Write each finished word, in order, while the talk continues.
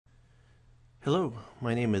Hello,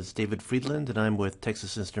 my name is David Friedland and I'm with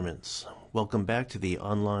Texas Instruments. Welcome back to the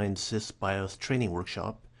online SYS BIOS training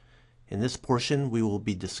workshop. In this portion we will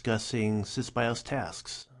be discussing SYS BIOS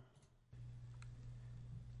tasks.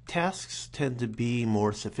 Tasks tend to be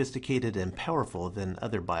more sophisticated and powerful than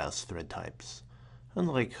other BIOS thread types.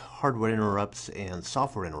 Unlike hardware interrupts and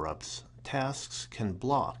software interrupts, tasks can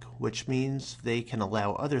block, which means they can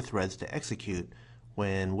allow other threads to execute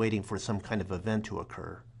when waiting for some kind of event to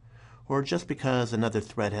occur, or just because another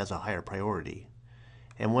thread has a higher priority.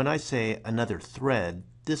 And when I say another thread,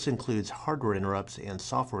 this includes hardware interrupts and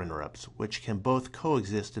software interrupts, which can both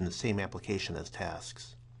coexist in the same application as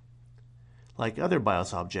tasks. Like other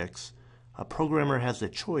BIOS objects, a programmer has the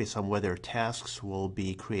choice on whether tasks will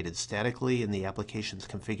be created statically in the application's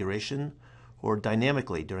configuration or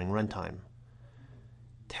dynamically during runtime.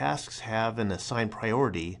 Tasks have an assigned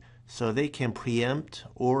priority, so they can preempt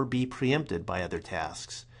or be preempted by other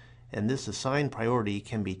tasks, and this assigned priority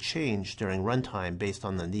can be changed during runtime based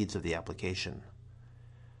on the needs of the application.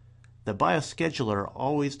 The BIOS scheduler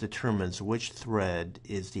always determines which thread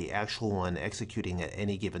is the actual one executing at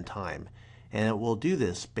any given time, and it will do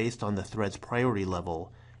this based on the thread's priority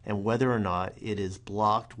level and whether or not it is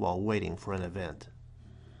blocked while waiting for an event.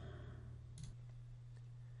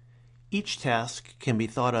 Each task can be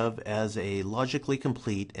thought of as a logically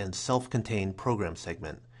complete and self-contained program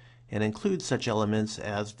segment, and includes such elements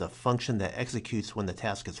as the function that executes when the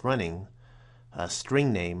task is running, a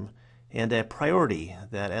string name, and a priority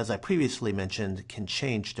that, as I previously mentioned, can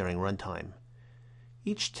change during runtime.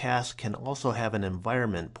 Each task can also have an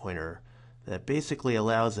environment pointer that basically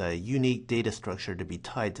allows a unique data structure to be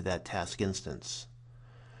tied to that task instance.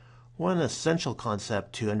 One essential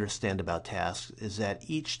concept to understand about tasks is that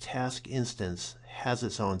each task instance has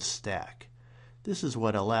its own stack. This is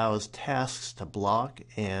what allows tasks to block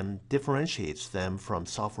and differentiates them from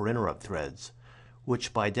software interrupt threads,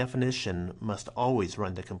 which by definition must always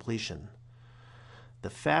run to completion. The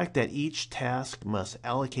fact that each task must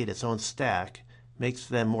allocate its own stack makes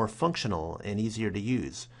them more functional and easier to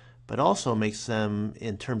use, but also makes them,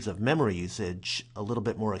 in terms of memory usage, a little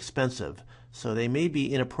bit more expensive, so they may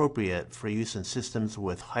be inappropriate for use in systems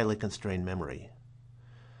with highly constrained memory.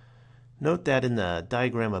 Note that in the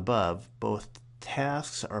diagram above, both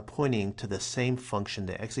tasks are pointing to the same function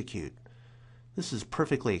to execute. This is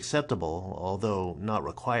perfectly acceptable, although not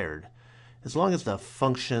required, as long as the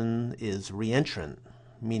function is reentrant,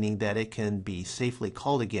 meaning that it can be safely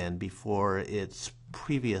called again before its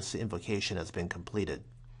previous invocation has been completed.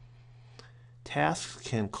 Tasks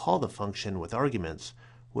can call the function with arguments,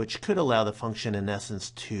 which could allow the function in essence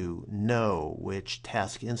to know which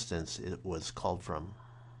task instance it was called from.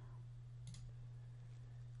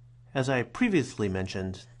 As I previously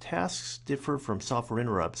mentioned, tasks differ from software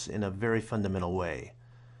interrupts in a very fundamental way.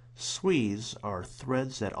 SYS are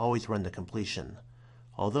threads that always run to completion.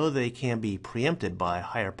 Although they can be preempted by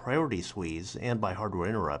higher priority SYS and by hardware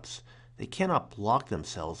interrupts, they cannot block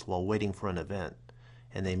themselves while waiting for an event,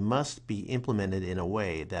 and they must be implemented in a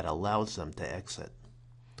way that allows them to exit.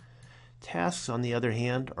 Tasks, on the other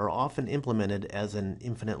hand, are often implemented as an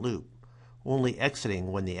infinite loop, only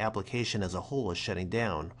exiting when the application as a whole is shutting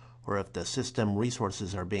down, or if the system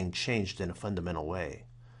resources are being changed in a fundamental way.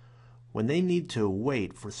 When they need to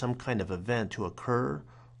wait for some kind of event to occur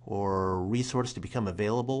or resource to become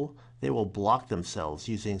available, they will block themselves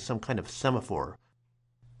using some kind of semaphore.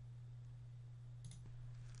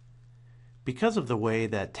 Because of the way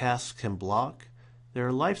that tasks can block,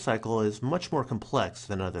 their life cycle is much more complex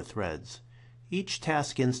than other threads. Each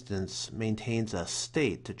task instance maintains a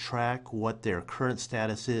state to track what their current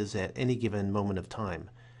status is at any given moment of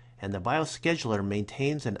time, and the BIOS scheduler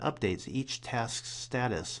maintains and updates each task's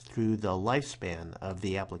status through the lifespan of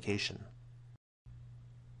the application.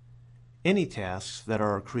 Any tasks that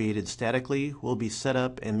are created statically will be set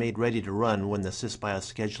up and made ready to run when the SYS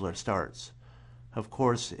BIOS scheduler starts. Of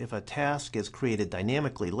course, if a task is created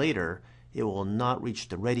dynamically later, it will not reach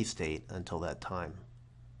the ready state until that time.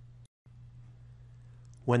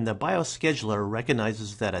 When the BIOS scheduler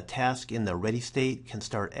recognizes that a task in the ready state can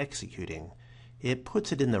start executing, it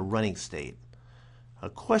puts it in the running state. A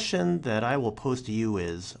question that I will pose to you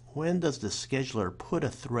is, when does the scheduler put a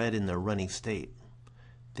thread in the running state?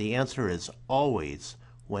 The answer is always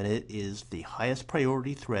when it is the highest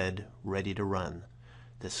priority thread ready to run.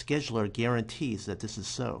 The scheduler guarantees that this is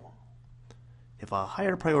so. If a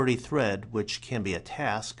higher priority thread, which can be a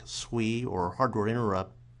task, SWI, or hardware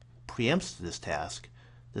interrupt, preempts this task,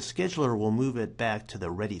 the scheduler will move it back to the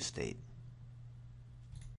ready state.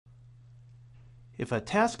 If a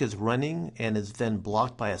task is running and is then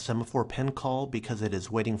blocked by a semaphore pen call because it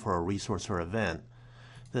is waiting for a resource or event,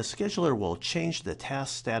 The scheduler will change the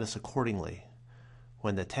task status accordingly.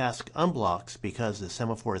 When the task unblocks because the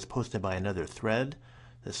semaphore is posted by another thread,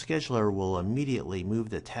 the scheduler will immediately move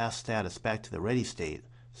the task status back to the ready state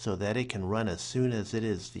so that it can run as soon as it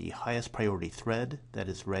is the highest priority thread that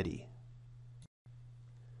is ready.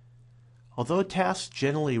 Although tasks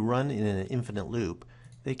generally run in an infinite loop,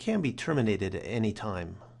 they can be terminated at any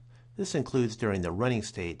time. This includes during the running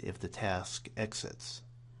state if the task exits.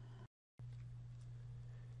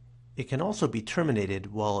 It can also be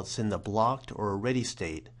terminated while it's in the blocked or ready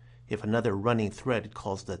state if another running thread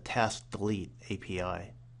calls the task delete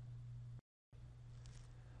API.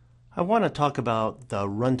 I want to talk about the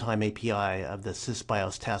runtime API of the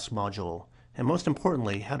SYS-BIOS task module, and most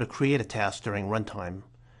importantly, how to create a task during runtime.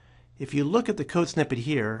 If you look at the code snippet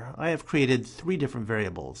here, I have created 3 different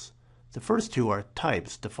variables. The first 2 are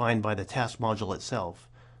types defined by the task module itself,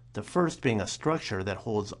 the first being a structure that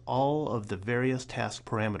holds all of the various task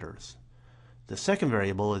parameters. The second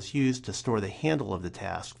variable is used to store the handle of the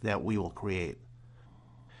task that we will create.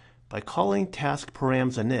 By calling task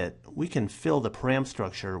params init, we can fill the param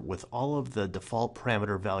structure with all of the default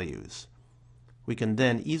parameter values. We can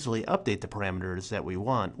then easily update the parameters that we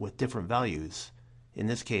want with different values, in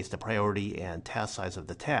this case the priority and task size of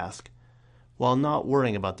the task, while not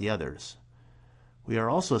worrying about the others. We are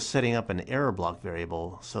also setting up an error block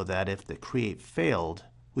variable so that if the create failed,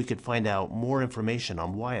 we could find out more information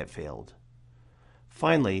on why it failed.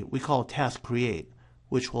 Finally, we call task create,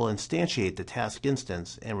 which will instantiate the task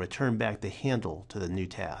instance and return back the handle to the new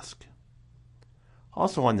task.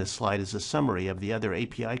 Also on this slide is a summary of the other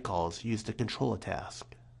API calls used to control a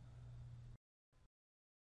task.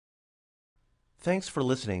 Thanks for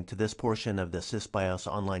listening to this portion of the SYS-BIOS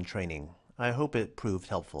online training. I hope it proved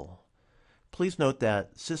helpful. Please note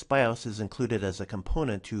that SYS-BIOS is included as a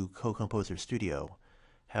component to CoComposer Studio.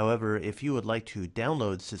 However, if you would like to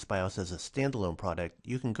download SYS-BIOS as a standalone product,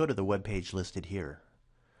 you can go to the webpage listed here.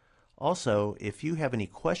 Also, if you have any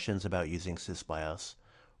questions about using SYS-BIOS,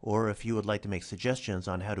 or if you would like to make suggestions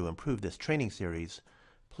on how to improve this training series,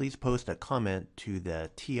 please post a comment to the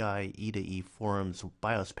TI-E2E Forums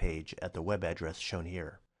BIOS page at the web address shown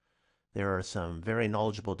here. There are some very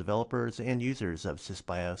knowledgeable developers and users of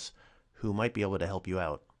SYS-BIOS who might be able to help you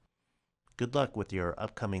out. Good luck with your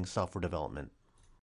upcoming software development.